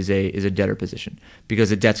in is a debtor position, because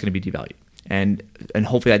the debt's going to be devalued, and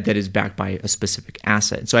hopefully that debt is backed by a specific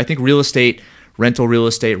asset. So I think real estate, rental real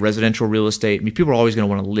estate, residential real estate. I mean, people are always going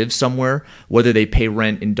to want to live somewhere, whether they pay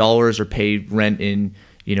rent in dollars or pay rent in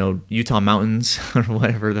Utah mountains or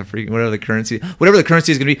whatever the currency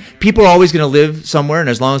is going to be. People are always going to live somewhere, and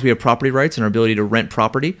as long as we have property rights and our ability to rent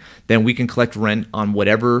property, then we can collect rent on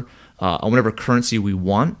whatever currency we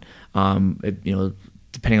want.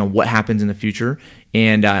 Depending on what happens in the future,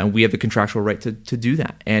 and we have the contractual right to do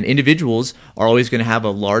that. And individuals are always going to have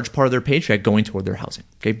a large part of their paycheck going toward their housing.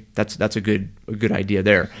 Okay, that's a good idea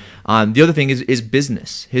there. The other thing is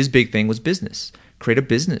business. His big thing was business. Create a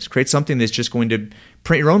business. Create something that's just going to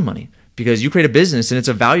print your own money. Because you create a business and it's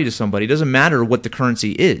of value to somebody. It doesn't matter what the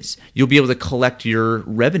currency is. You'll be able to collect your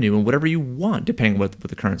revenue in whatever you want, depending on what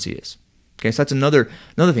the currency is. Okay, so that's another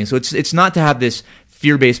thing. So it's not to have this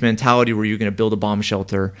fear-based mentality where you're going to build a bomb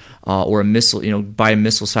shelter or a missile, buy a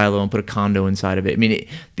missile silo and put a condo inside of it. I mean,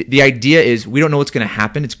 the idea is we don't know what's going to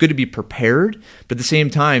happen. It's good to be prepared, but at the same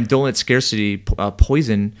time, don't let scarcity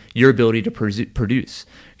poison your ability to produce.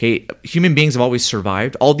 Okay, human beings have always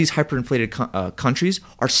survived. All these hyperinflated countries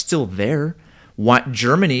are still there.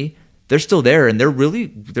 Germany, they're still there, and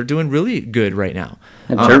they're doing really good right now.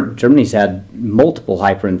 Germany's had multiple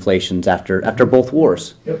hyperinflations after both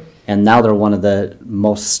wars. Yep. And now they're one of the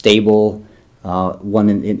most stable one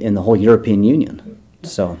in the whole European Union.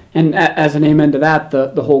 So, and as an amen to that,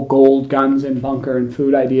 the whole gold, guns, and bunker and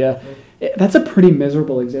food idea, that's a pretty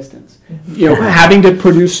miserable existence. Having to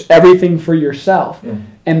produce everything for yourself. Yeah.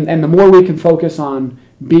 And the more we can focus on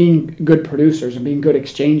being good producers and being good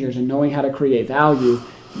exchangers and knowing how to create value,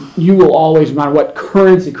 you will always, no matter what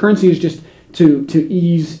currency is just to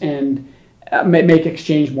ease and make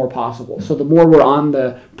exchange more possible. So the more we're on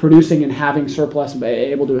the producing and having surplus and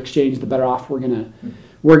able to exchange, the better off we're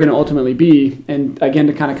gonna ultimately be. And again,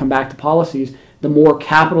 to kind of come back to policies, the more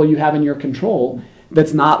capital you have in your control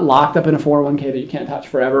that's not locked up in a 401k that you can't touch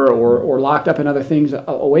forever or locked up in other things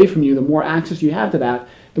away from you, the more access you have to that,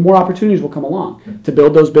 the more opportunities will come along to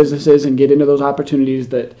build those businesses and get into those opportunities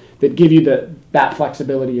that give you that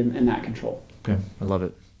flexibility and that control. Okay, I love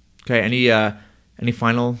it. Okay, any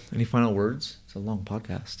final words? It's a long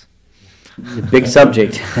podcast. It's a big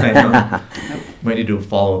subject. I know. Might need to do a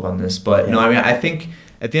follow-up on this, but no, I mean, I think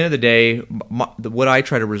at the end of the day, what I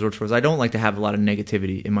try to resort to is I don't like to have a lot of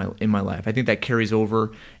negativity in my life. I think that carries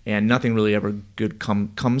over, and nothing really ever good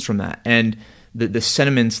comes from that. And the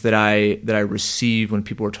sentiments that I receive when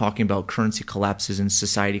people are talking about currency collapses and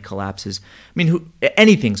society collapses, I mean,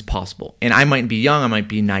 anything's possible. And I might be young, I might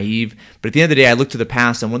be naive, but at the end of the day, I look to the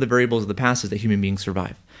past, and one of the variables of the past is that human beings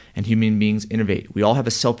survive and human beings innovate. We all have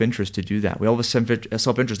a self-interest to do that. We all have a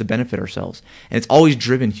self-interest to benefit ourselves, and it's always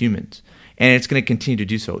driven humans. And it's going to continue to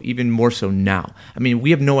do so, even more so now. I mean, we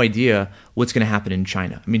have no idea what's going to happen in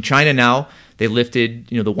China. I mean, China now, they lifted,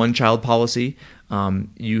 the one-child policy.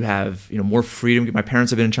 You have, more freedom. My parents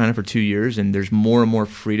have been in China for 2 years, and there's more and more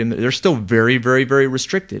freedom. They're still very, very, very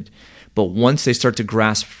restricted. But once they start to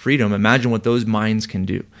grasp freedom, imagine what those minds can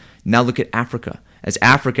do. Now look at Africa. As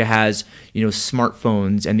Africa has,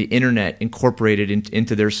 smartphones and the internet incorporated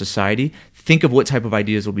into their society, think of what type of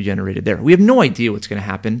ideas will be generated there. We have no idea what's going to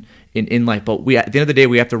happen in life, but at the end of the day,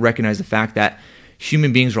 we have to recognize the fact that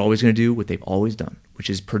human beings are always going to do what they've always done, which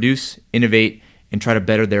is produce, innovate, and try to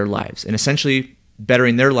better their lives. And essentially,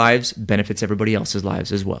 bettering their lives benefits everybody else's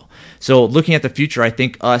lives as well. So looking at the future, I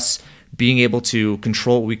think us being able to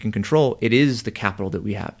control what we can control, it is the capital that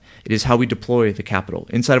we have. It is how we deploy the capital.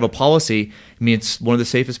 Inside of a policy, I mean, it's one of the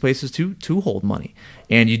safest places to hold money.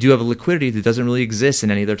 And you do have a liquidity that doesn't really exist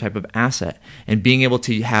in any other type of asset. And being able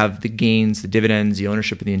to have the gains, the dividends, the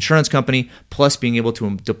ownership of the insurance company, plus being able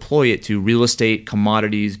to deploy it to real estate,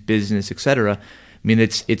 commodities, business, etc., I mean,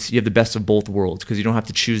 it's you have the best of both worlds because you don't have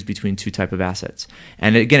to choose between two type of assets.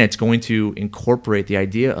 And again, it's going to incorporate the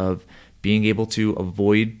idea of being able to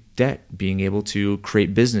avoid debt, being able to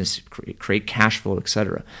create business, create cash flow,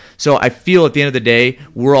 etc. So I feel at the end of the day,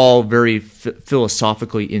 we're all very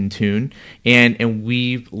philosophically in tune, and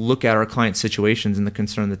we look at our client situations and the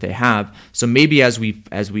concern that they have. So maybe as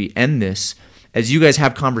we end this, as you guys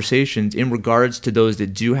have conversations in regards to those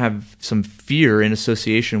that do have some fear in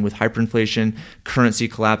association with hyperinflation, currency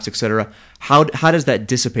collapse, etc., how does that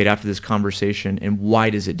dissipate after this conversation, and why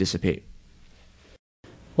does it dissipate?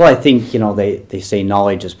 Well, I think, they say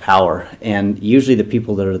knowledge is power, and usually the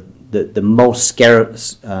people that are the most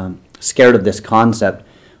scared of this concept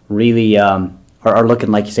really are looking,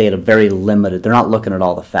 like you say, at a very limited. They're not looking at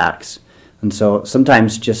all the facts, and so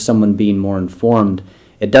sometimes just someone being more informed,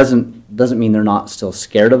 it doesn't mean they're not still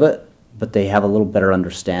scared of it, but they have a little better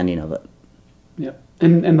understanding of it. Yep.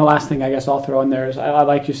 And the last thing I guess I'll throw in there is, I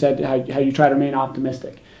like you said, how you try to remain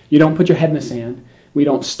optimistic. You don't put your head in the sand. We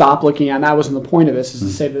don't stop looking at, and that wasn't the point of this, is to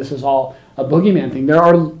say that this is all a boogeyman thing. There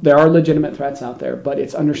are legitimate threats out there, but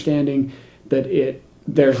it's understanding that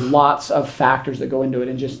there's lots of factors that go into it,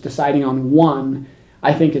 and just deciding on one,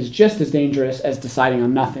 I think, is just as dangerous as deciding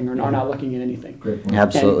on nothing or not looking at anything. Great point.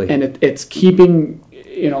 Absolutely. And it's keeping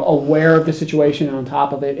aware of the situation and on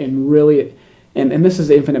top of it, and really, and this is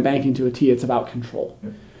infinite banking to a T. It's about control,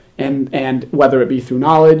 and whether it be through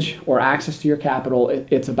knowledge or access to your capital,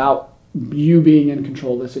 it's about you being in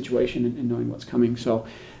control of the situation and knowing what's coming. So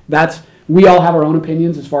we all have our own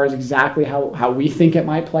opinions as far as exactly how we think it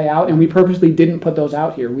might play out, and we purposely didn't put those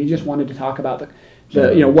out here. We just wanted to talk about the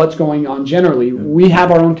what's going on generally. We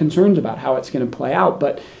have our own concerns about how it's going to play out,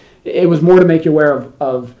 but it was more to make you aware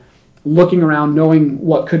of looking around, knowing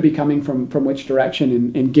what could be coming from which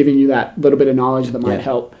direction, and giving you that little bit of knowledge that might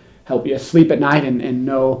help you sleep at night and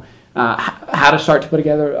know how to start to put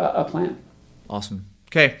together a plan. Awesome.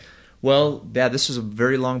 Okay. Well, yeah, this is a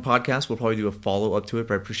very long podcast. We'll probably do a follow-up to it,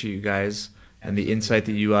 but I appreciate you guys and the insight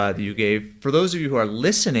that you gave. For those of you who are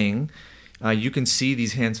listening, you can see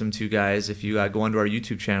these handsome two guys if you go onto our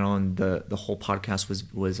YouTube channel, and the whole podcast was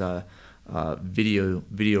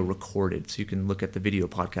video recorded, so you can look at the video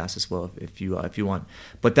podcast as well if you want.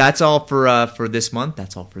 But that's all for this month.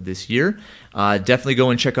 That's all for this year. Definitely go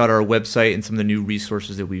and check out our website and some of the new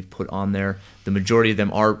resources that we've put on there. The majority of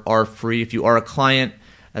them are free. If you are a client,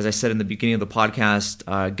 as I said in the beginning of the podcast,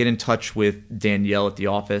 get in touch with Danielle at the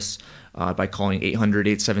office by calling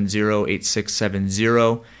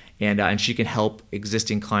 800-870-8670, and she can help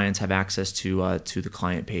existing clients have access to the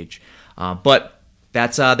client page. But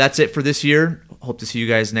that's it for this year. Hope to see you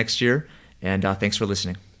guys next year, and thanks for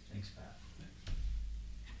listening.